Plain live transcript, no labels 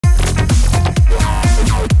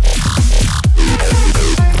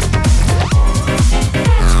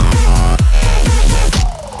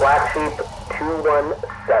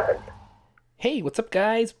317. Hey, what's up,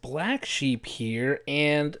 guys? Black Sheep here,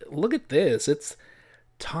 and look at this. It's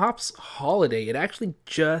Topps Holiday. It actually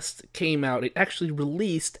just came out. It actually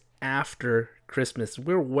released after Christmas.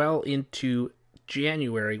 We're well into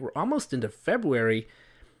January. We're almost into February,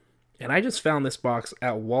 and I just found this box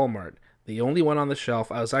at Walmart. The only one on the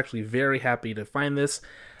shelf. I was actually very happy to find this.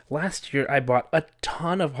 Last year, I bought a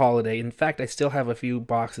ton of Holiday. In fact, I still have a few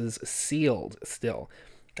boxes sealed still.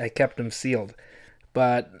 I kept them sealed.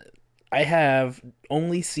 But I have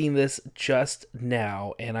only seen this just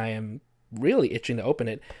now, and I am really itching to open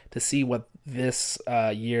it to see what this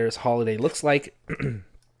year's Holiday looks like.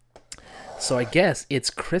 So I guess it's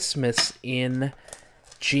Christmas in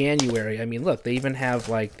January. I mean, look, they even have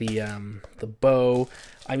like the bow.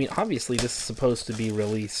 I mean, obviously this is supposed to be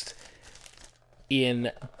released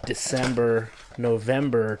in December,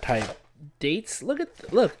 November type dates. Look.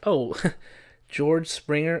 Oh, George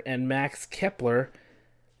Springer and Max Kepler.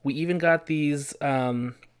 We even got these,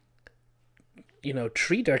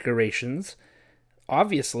 tree decorations.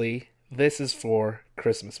 Obviously, this is for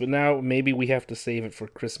Christmas, but now maybe we have to save it for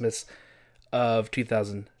Christmas of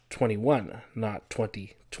 2021, not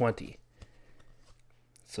 2020.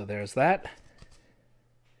 So there's that.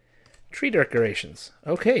 Tree decorations.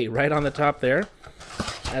 Okay, right on the top there,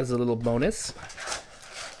 as a little bonus.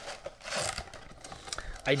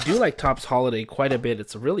 I do like Topps Holiday quite a bit.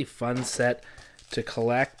 It's a really fun set to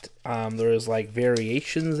collect. There's like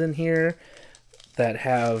variations in here that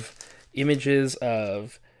have images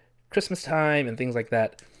of Christmas time and things like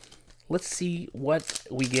that. Let's see what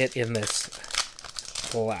we get in this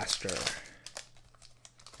blaster.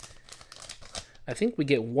 I think we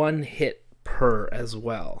get one hit per as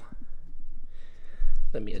well.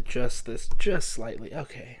 Let me adjust this just slightly.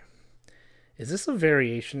 Okay. Is this a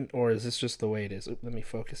variation or is this just the way it is? Let me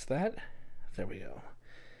focus that. There we go.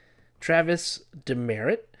 Travis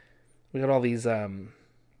Demeritte. We got all these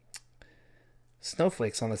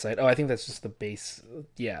snowflakes on the side. Oh, I think that's just the base.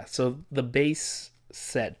 Yeah, so the base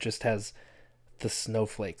set just has the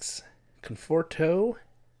snowflakes. Conforto,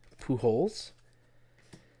 Pujols,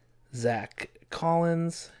 Zach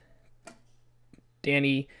Collins,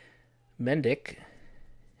 Danny Mendick,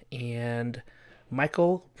 and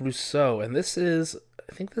Michael Brousseau. And this is,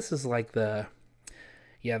 I think this is like the,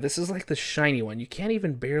 yeah, this is like the shiny one. You can't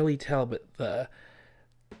even barely tell, but the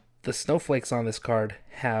snowflakes on this card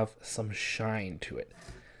have some shine to it.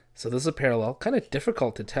 So this is a parallel. Kind of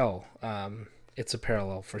difficult to tell. It's a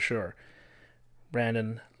parallel for sure.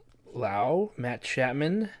 Brandon Lau, Matt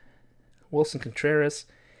Chapman, Wilson Contreras,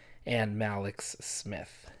 and Malix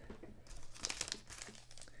Smith.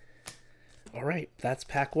 All right, that's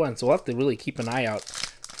pack one. So we'll have to really keep an eye out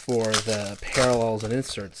for the parallels and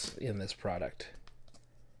inserts in this product.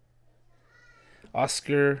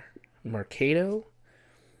 Oscar Mercado,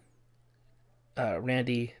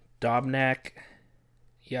 Randy Dobnak,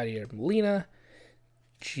 Yadier Molina,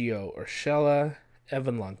 Gio Urshela,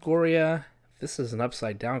 Evan Longoria. This is an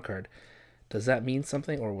upside down card. Does that mean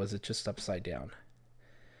something, or was it just upside down?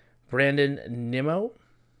 Brandon Nimmo.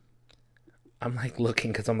 I'm like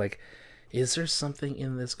looking because I'm like, is there something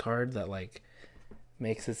in this card that like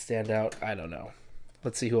makes it stand out? I don't know.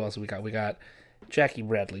 Let's see who else we got. We got Jackie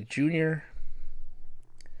Bradley Jr.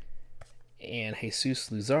 and Jesus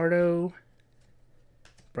Luzardo,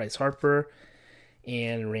 Bryce Harper,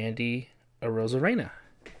 and Randy Arozarena.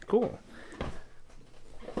 Cool.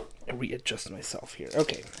 Readjust myself here.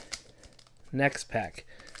 Okay. Next pack.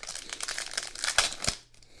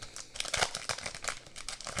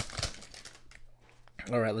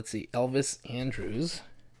 All right, let's see. Elvis Andrews.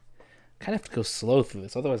 Kind of have to go slow through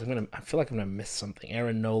this, otherwise I feel like I'm gonna miss something.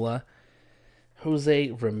 Aaron Nola,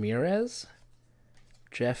 Jose Ramirez,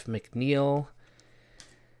 Jeff McNeil,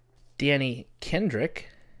 Danny Kendrick.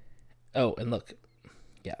 Oh, and look,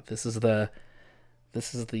 yeah, this is the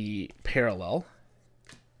parallel.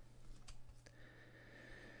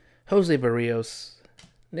 Jose Barrios,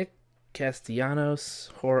 Nick Castellanos,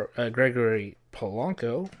 Gregory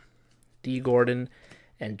Polanco, D. Gordon,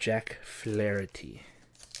 and Jack Flaherty.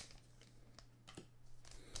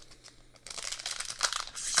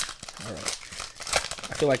 All right.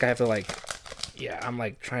 I feel like I have to like, yeah, I'm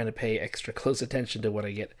like trying to pay extra close attention to what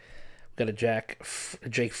I get. We've got a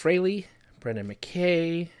Jake Fraley, Brendan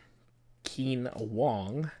McKay, Keen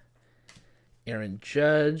Wong, Aaron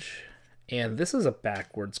Judge, and this is a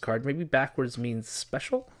backwards card. Maybe backwards means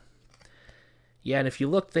special? Yeah, and if you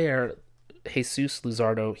look there, Jesus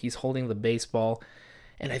Luzardo, he's holding the baseball,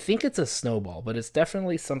 and I think it's a snowball, but it's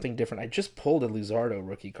definitely something different. I just pulled a Luzardo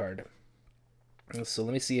rookie card. So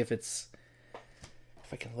let me see if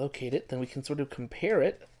I can locate it, then we can sort of compare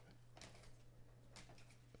it.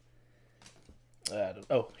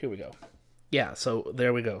 Oh, here we go. Yeah, so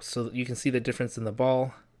there we go. So you can see the difference in the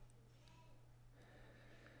ball.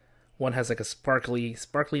 One has like a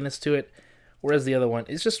sparkliness to it, whereas the other one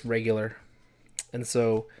is just regular. And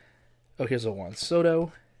so, oh, here's a Juan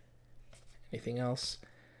Soto. Anything else?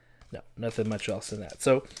 No, nothing much else in that.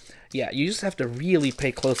 So, yeah, you just have to really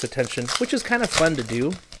pay close attention, which is kind of fun to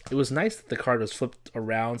do. It was nice that the card was flipped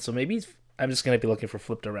around, so maybe I'm just going to be looking for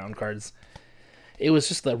flipped around cards. It was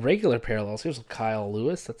just the regular parallels. Here's a Kyle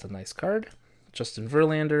Lewis. That's a nice card. Justin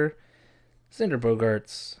Verlander. Xander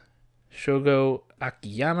Bogaerts. Shogo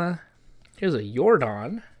Akiyama. Here's a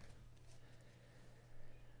Yordan.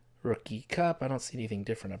 Rookie Cup. I don't see anything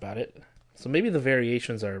different about it. So maybe the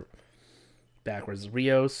variations are backwards.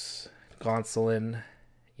 Rios, Gonsolin,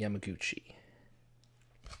 Yamaguchi.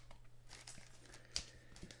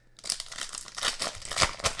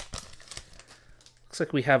 Looks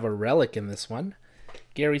like we have a relic in this one.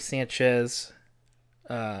 Gary Sanchez,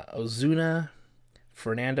 Ozuna,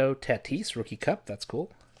 Fernando Tatis, Rookie Cup. That's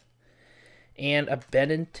cool. And a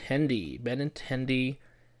Benintendi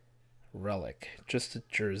relic. Just a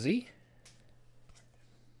jersey.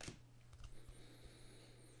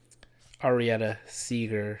 Arrieta,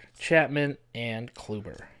 Seager, Chapman, and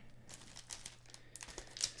Kluber.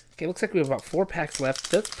 Okay, looks like we have about 4 packs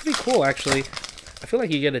left. That's pretty cool, actually. I feel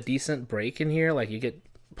like you get a decent break in here. Like, you get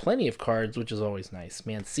plenty of cards, which is always nice.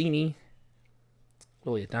 Mancini,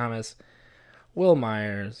 Willy Adames, Will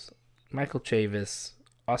Myers, Michael Chavis,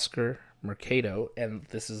 Oscar Mercado, and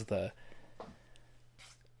this is the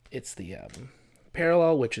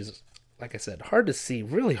parallel, which is, like I said, hard to see,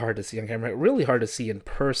 really hard to see on camera, really hard to see in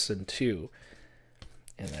person too.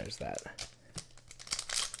 And there's that.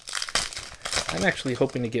 I'm actually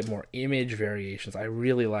hoping to get more image variations. I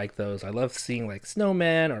really like those. I love seeing like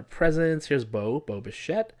snowmen or presents. Here's Bo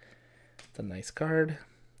Bichette. It's a nice card.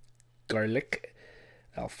 Garlic,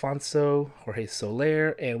 Alfonso, Jorge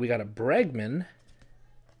Soler, and we got a Bregman.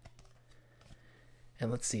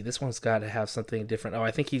 And let's see, this one's got to have something different. Oh,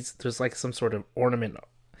 I think there's like some sort of ornament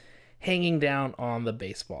hanging down on the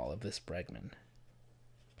baseball of this Bregman.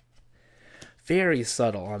 Very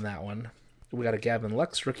subtle on that one. We got a Gavin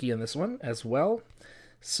Lux rookie in this one as well.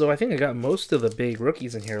 So I think I got most of the big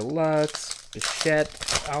rookies in here. Lux,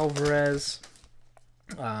 Bichette, Alvarez,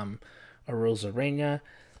 Arozarena.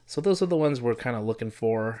 So those are the ones we're kind of looking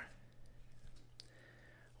for.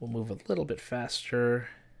 We'll move a little bit faster.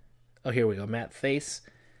 Oh, here we go. Matt Face.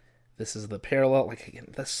 This is the parallel. Like, again,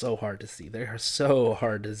 that's so hard to see. They are so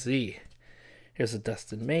hard to see. Here's a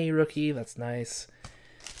Dustin May rookie. That's nice.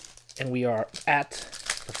 And we are at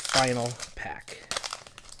the final pack.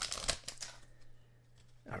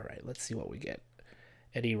 All right, let's see what we get.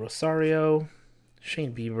 Eddie Rosario,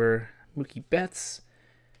 Shane Bieber, Mookie Betts,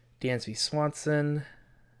 Dansby Swanson,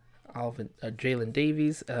 Jalen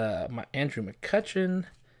Davies, Andrew McCutchen.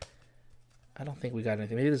 I don't think we got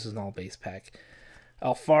anything. Maybe this is an all-base pack.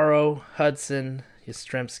 Alfaro, Hudson,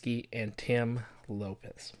 Yastrzemski, and Tim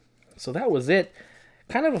Lopez. So that was it.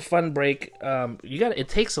 Kind of a fun break. It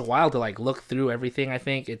takes a while to like look through everything. I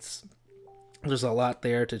think there's a lot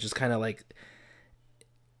there to just kind of like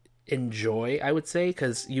enjoy, I would say,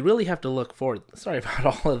 because you really have to look forward. Sorry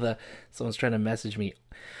about all of someone's trying to message me,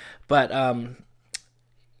 but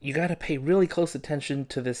you got to pay really close attention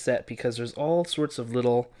to this set because there's all sorts of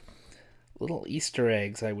little Easter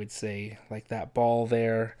eggs, I would say, like that ball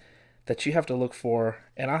there that you have to look for,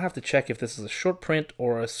 and I'll have to check if this is a short print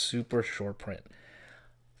or a super short print.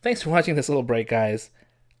 Thanks for watching this little break, guys.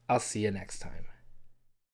 I'll see you next time.